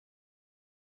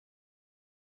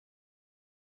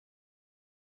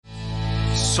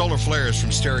Solar flares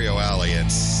from Stereo Alley at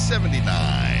 79.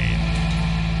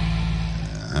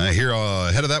 Here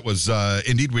ahead of that was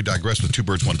Indeed We Digress with Two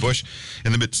Birds, One Bush.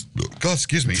 In the midst, in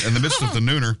the midst of the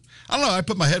nooner. I don't know, I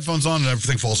put my headphones on and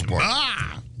everything falls apart.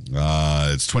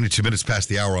 It's 22 minutes past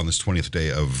the hour on this 20th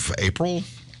day of April.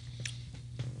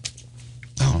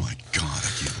 Oh, my God, I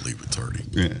can't believe it's already.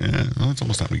 Yeah, well, it's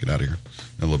almost time we get out of here.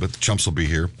 A little bit. The chumps will be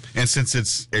here. And since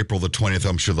it's April the 20th,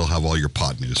 I'm sure they'll have all your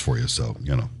pot news for you. So,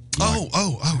 you know. Yeah.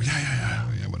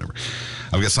 Yeah, whatever.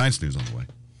 I've got science news on the way.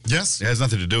 Yes? It has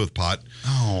nothing to do with pot.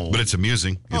 Oh. But it's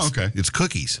amusing. Okay. It's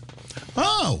cookies.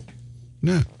 Oh.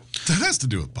 Yeah. That has to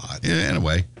do with pot. Yeah,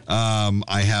 anyway.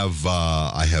 I have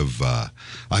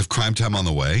Crime Time on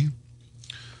the way.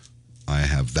 I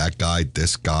have that guy,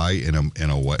 this guy in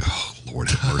a way. Oh, Lord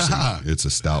have mercy. It's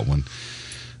a stout one.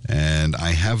 And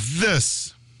I have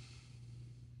this.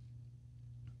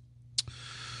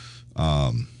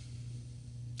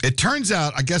 It turns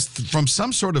out, I guess, from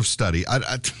some sort of study,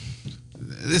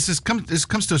 this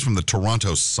comes to us from the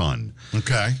Toronto Sun.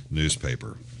 Okay.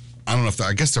 Newspaper. I don't know if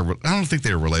I don't think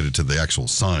they're related to the actual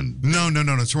Sun. No.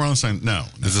 Toronto Sun. No.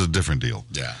 This is a different deal.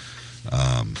 Yeah.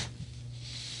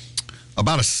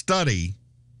 About a study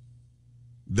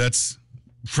that's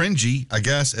fringy, I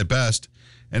guess, at best.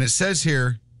 And it says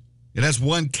here, it has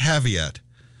one caveat.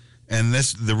 And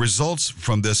the results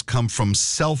from this come from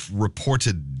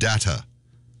self-reported data.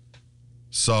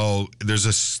 So there's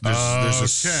a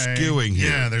skewing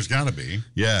here. Yeah, there's got to be.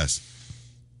 Yes.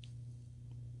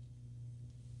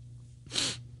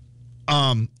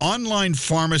 Online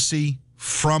pharmacy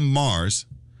from Mars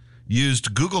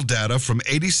used Google data from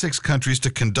 86 countries to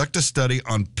conduct a study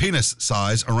on penis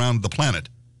size around the planet.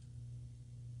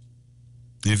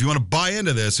 And if you want to buy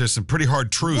into this, there's some pretty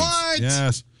hard truths. What?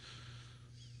 Yes.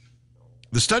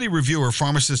 The study reviewer,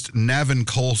 pharmacist Navin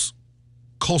Coleslaw.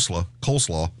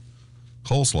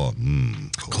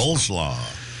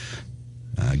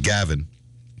 Gavin.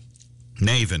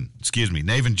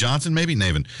 Navin Johnson, maybe?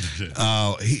 Navin.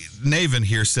 Navin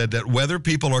here said that whether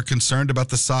people are concerned about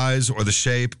the size or the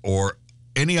shape or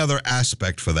any other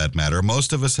aspect for that matter,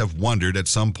 most of us have wondered at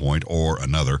some point or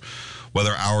another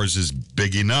whether ours is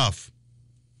big enough.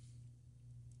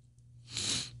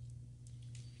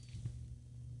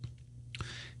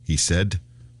 He said,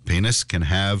 penis can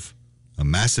have a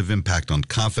massive impact on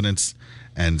confidence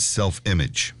and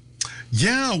self-image.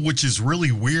 Yeah, which is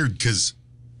really weird because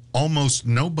almost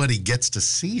nobody gets to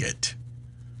see it.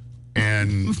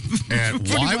 And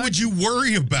why would you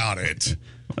worry about it?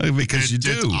 Because you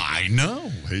do. I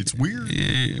know. It's weird.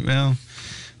 Yeah, well,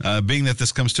 being that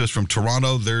this comes to us from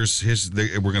Toronto, we're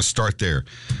going to start there.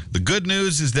 The good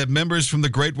news is that members from the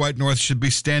Great White North should be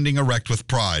standing erect with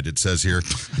pride, it says here.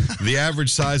 The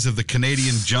average size of the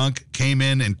Canadian junk came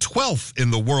in 12th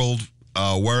in the world,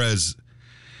 whereas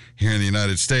here in the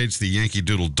United States, the Yankee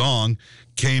Doodle Dong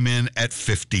came in at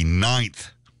 59th.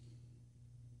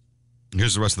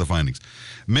 Here's the rest of the findings.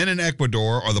 Men in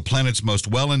Ecuador are the planet's most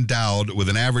well-endowed with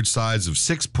an average size of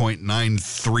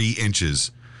 6.93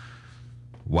 inches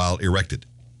while erected.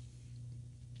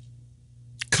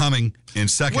 Coming in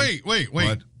second. Wait.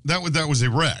 What? That was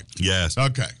erect. Yes.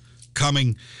 Okay.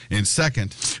 Coming in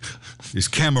second is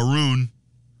Cameroon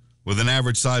with an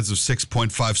average size of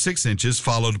 6.56 inches,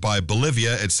 followed by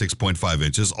Bolivia at 6.5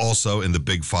 inches. Also in the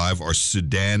Big Five are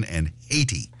Sudan and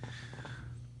Haiti.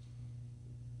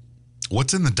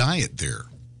 What's in the diet there?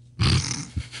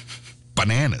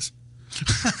 Bananas.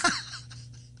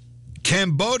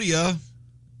 Cambodia,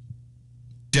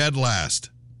 dead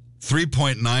last.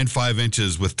 3.95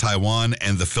 inches with Taiwan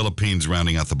and the Philippines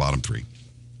rounding out the bottom three.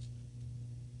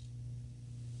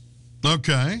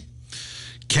 Okay.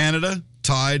 Canada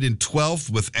tied in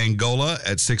 12th with Angola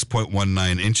at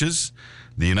 6.19 inches.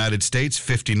 The United States,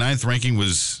 59th ranking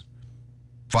was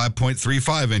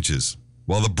 5.35 inches.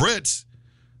 While the Brits,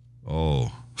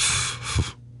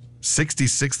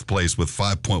 66th place with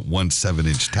 5.17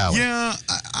 inch talent. Yeah,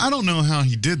 I don't know how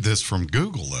he did this from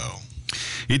Google, though.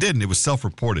 He didn't. It was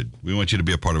self-reported. We want you to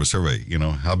be a part of a survey. You know,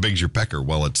 how big's your pecker?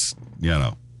 Well, it's,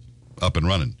 up and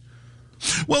running.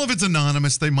 Well, if it's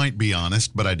anonymous, they might be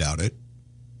honest, but I doubt it.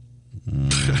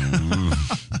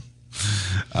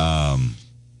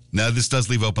 Now, this does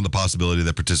leave open the possibility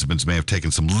that participants may have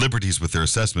taken some liberties with their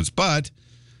assessments, but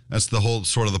that's the whole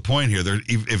sort of the point here.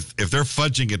 If they're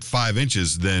fudging at 5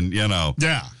 inches, then,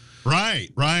 Yeah, right.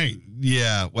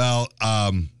 Yeah, well,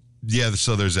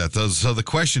 so there's that. So the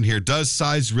question here, does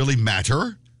size really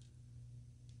matter?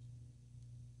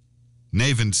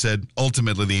 Navin said,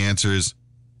 ultimately the answer is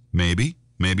maybe,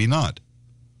 maybe not.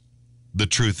 The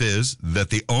truth is that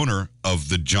the owner of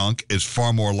the junk is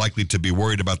far more likely to be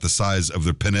worried about the size of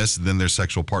their penis than their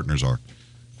sexual partners are.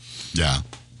 Yeah.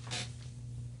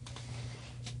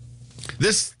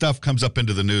 This stuff comes up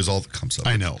into the news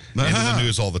I know. into the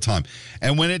news all the time.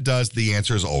 And when it does, the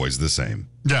answer is always the same.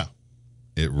 Yeah.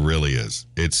 It really is.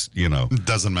 It's, It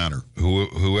doesn't matter.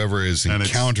 Whoever is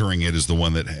encountering it is the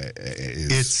one that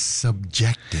is. It's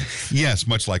subjective. Yes,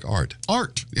 much like art.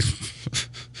 Art.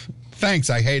 Thanks,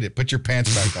 I hate it. Put your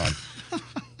pants back on.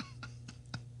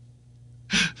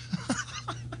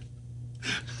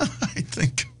 I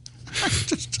think I'm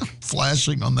just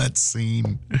flashing on that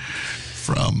scene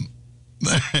from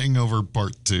The Hangover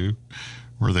Part 2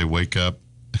 where they wake up.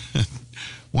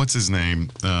 What's his name?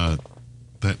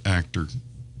 That actor.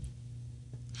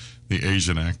 The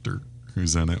Asian actor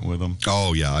who's in it with them.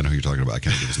 Oh, yeah, I know who you're talking about. I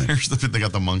can't get his name. They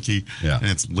got the monkey. Yeah. And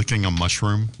it's licking a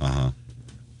mushroom. Uh-huh.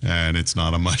 And it's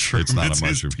not a mushroom. It's not a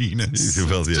mushroom. His penis. It's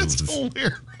just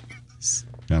hilarious.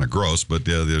 Kind of gross, but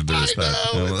yeah, there's that.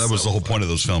 That was the whole point of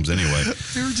those films anyway.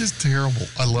 They were just terrible.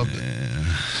 I loved it.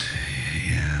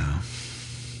 Yeah.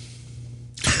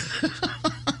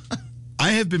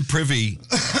 I have been privy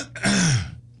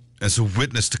as a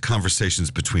witness to conversations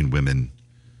between women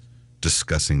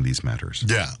discussing these matters.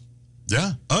 Yeah.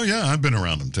 Yeah. Oh, yeah. I've been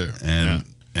around them, too.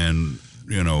 And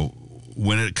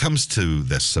when it comes to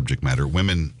this subject matter,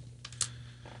 women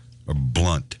are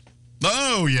blunt.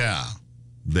 Oh, yeah.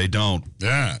 They don't.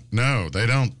 Yeah. No, they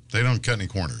don't. They don't cut any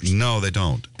corners. No, they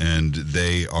don't. And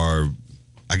they are,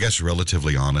 I guess,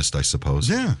 relatively honest, I suppose.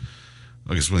 Yeah.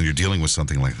 I guess when you're dealing with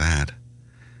something like that.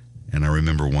 And I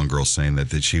remember one girl saying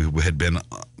that she had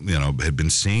been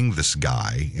seeing this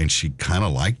guy and she kind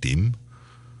of liked him.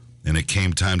 And it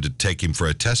came time to take him for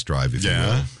a test drive, if you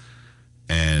will.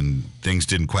 And things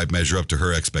didn't quite measure up to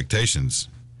her expectations.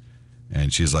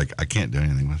 And she's like, I can't do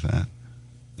anything with that.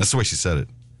 That's the way she said it.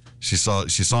 She saw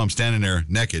him standing there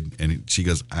naked, and she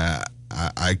goes, I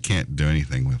can't do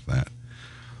anything with that.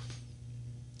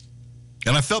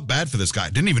 And I felt bad for this guy. I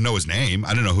didn't even know his name. I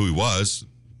didn't know who he was,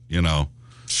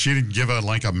 She didn't give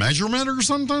a measurement or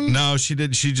something? No, she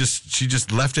did. She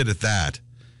just left it at that.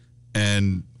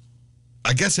 And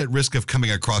I guess at risk of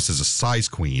coming across as a size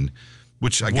queen,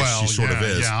 which I guess she sort of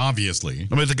is. Yeah, obviously.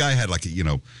 I mean, the guy had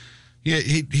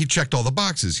he checked all the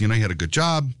boxes. He had a good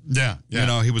job. Yeah.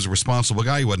 He was a responsible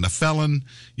guy. He wasn't a felon.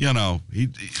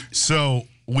 So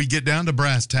we get down to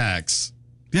brass tacks.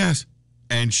 Yes.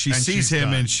 And she sees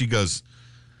him and she goes,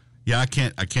 yeah, I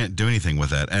can't do anything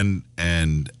with that. And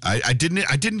I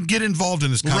didn't get involved in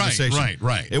this conversation.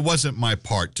 Right. It wasn't my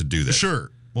part to do this.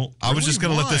 Sure. Well, I was just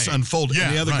going to let this unfold. Yeah,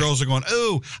 and the other girls are going,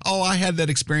 oh, I had that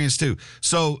experience too.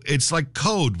 So it's like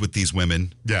code with these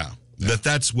women. Yeah.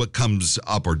 That's what comes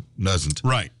up or doesn't.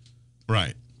 Right.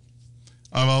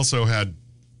 I've also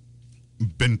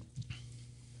been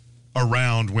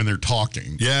around when they're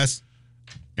talking. Yes.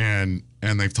 And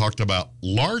they've talked about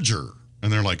larger.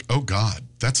 And they're like, oh, God,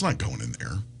 that's not going in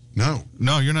there. No.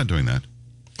 No, you're not doing that.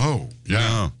 Oh, yeah.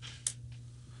 No.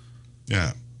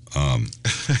 Yeah.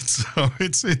 So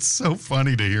it's so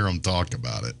funny to hear them talk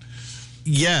about it.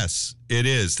 Yes, it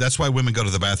is. That's why women go to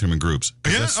the bathroom in groups.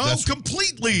 Yeah, that's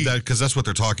completely. Because that's what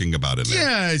they're talking about in there.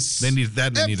 Yes. They need that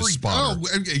and they need a spotter.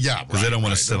 Yeah, because they don't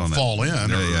want to sit on that. Fall in.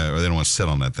 Or they don't want to sit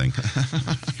on that thing.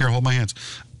 Here, hold my hands.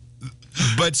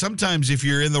 But sometimes if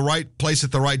you're in the right place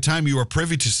at the right time, you are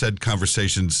privy to said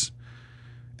conversations.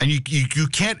 And you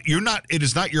can't, it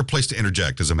is not your place to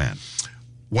interject as a man.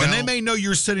 Well, and they may know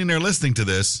you're sitting there listening to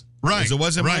this. Right. As it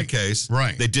wasn't my case.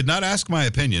 Right. They did not ask my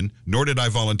opinion, nor did I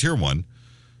volunteer one.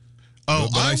 Oh,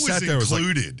 but I was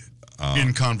included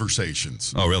in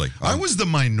conversations. Oh, really? I was the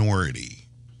minority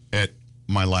at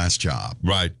my last job.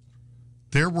 Right.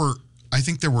 I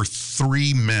think there were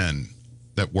 3 men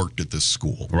that worked at this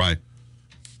school. Right.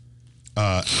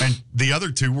 And the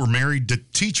other 2 were married to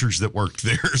teachers that worked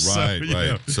there.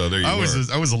 Right. So there you were.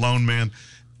 I was a lone man.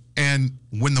 And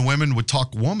when the women would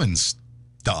talk woman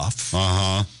stuff,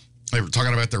 they were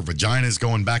talking about their vaginas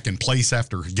going back in place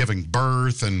after giving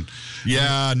birth, and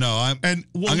I'm going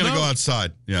to go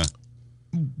outside. Yeah,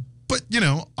 but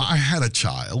I had a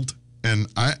child, and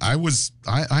I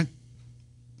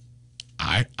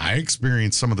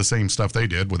experienced some of the same stuff they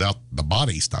did without the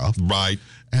body stuff. Right.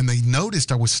 And they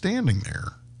noticed I was standing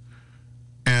there.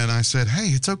 And I said, hey,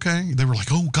 it's okay. They were like,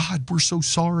 oh, God, we're so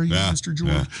sorry, Mr.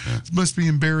 George. Yeah. It must be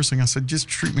embarrassing. I said, just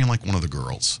treat me like one of the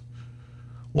girls.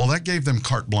 Well, that gave them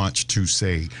carte blanche to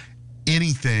say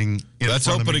anything. That's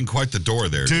opening quite the door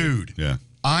there. Dude. Yeah.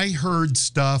 I heard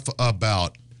stuff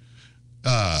about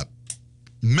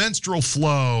menstrual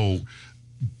flow.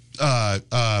 I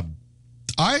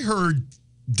heard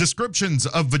descriptions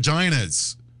of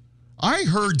vaginas. I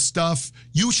heard stuff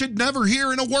you should never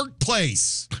hear in a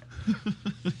workplace.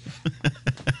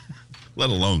 Let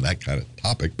alone that kind of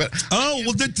topic. But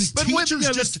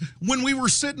teachers when we were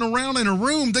sitting around in a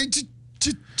room, they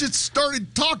just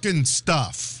started talking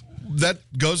stuff. That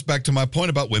goes back to my point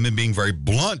about women being very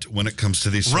blunt when it comes to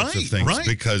these sorts of things. Right.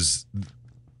 Because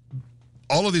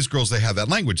all of these girls, they have that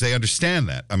language. They understand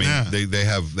that. I mean, they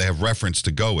have reference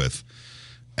to go with.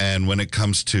 And when it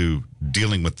comes to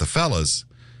dealing with the fellas,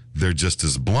 they're just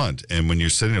as blunt. And when you're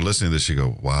sitting there listening to this, you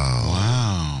go,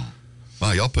 wow,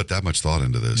 y'all put that much thought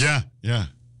into this. Yeah.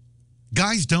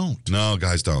 Guys don't. No,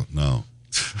 guys don't. No.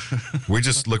 We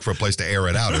just look for a place to air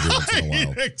it out every once in a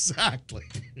while. Exactly.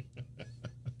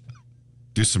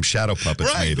 Do some shadow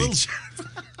puppets, maybe.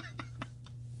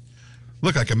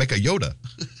 Look, I can make a Yoda.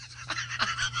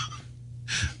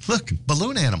 Look,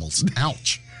 balloon animals.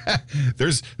 Ouch.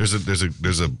 There's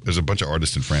a bunch of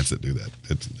artists in France that do that.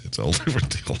 It's a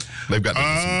different deal. They've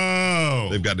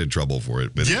gotten in trouble for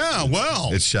it. But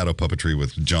it's shadow puppetry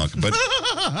with junk. But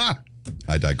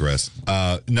I digress.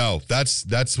 No,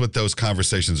 that's what those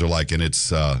conversations are like, and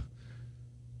it's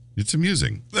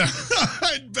amusing.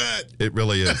 I bet It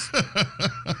really is.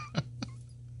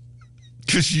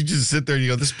 Because you just sit there and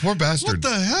you go, this poor bastard.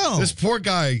 What the hell? This poor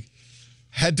guy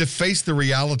had to face the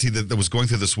reality that was going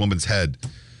through this woman's head.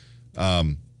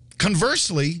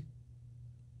 Conversely,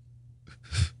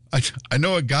 I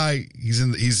know a guy. He's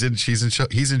in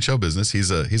show business.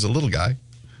 He's a little guy.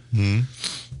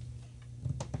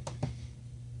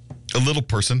 A little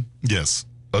person. Yes.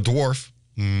 A dwarf.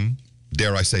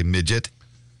 Dare I say midget?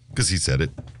 Because he said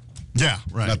it. Yeah,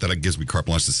 right. Not that it gives me carte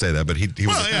blanche to say that, but he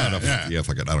was like, yeah,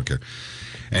 fuck it, I don't care.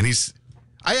 And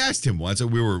I asked him once,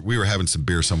 we were having some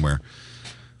beer somewhere.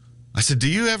 I said, do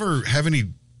you ever have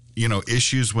any,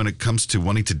 issues when it comes to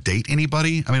wanting to date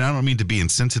anybody? I mean, I don't mean to be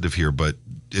insensitive here, but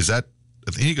is that,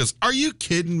 and he goes, are you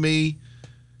kidding me?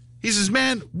 He says,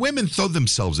 man, women throw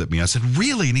themselves at me. I said,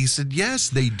 really? And he said, yes,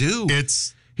 they do.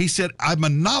 He said, I'm a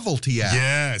novelty act.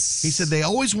 Yes. He said, they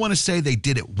always want to say they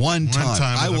did it one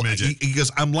time. He goes,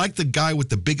 I'm like the guy with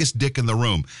the biggest dick in the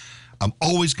room. I'm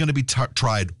always going to be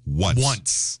tried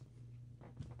once.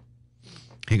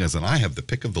 He goes, and I have the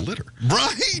pick of the litter.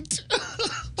 Right.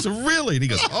 So really? And he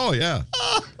goes, oh, yeah.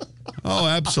 Oh,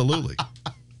 absolutely.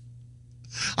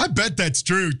 I bet that's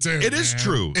true, too. It is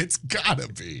true. It's got to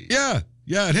be. Yeah.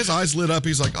 Yeah. And his eyes lit up.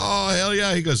 He's like, oh, hell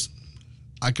yeah. He goes,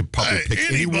 I could probably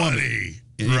pick any woman.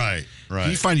 Right.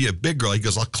 You find you a big girl. He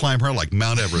goes, I'll climb her like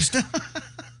Mount Everest.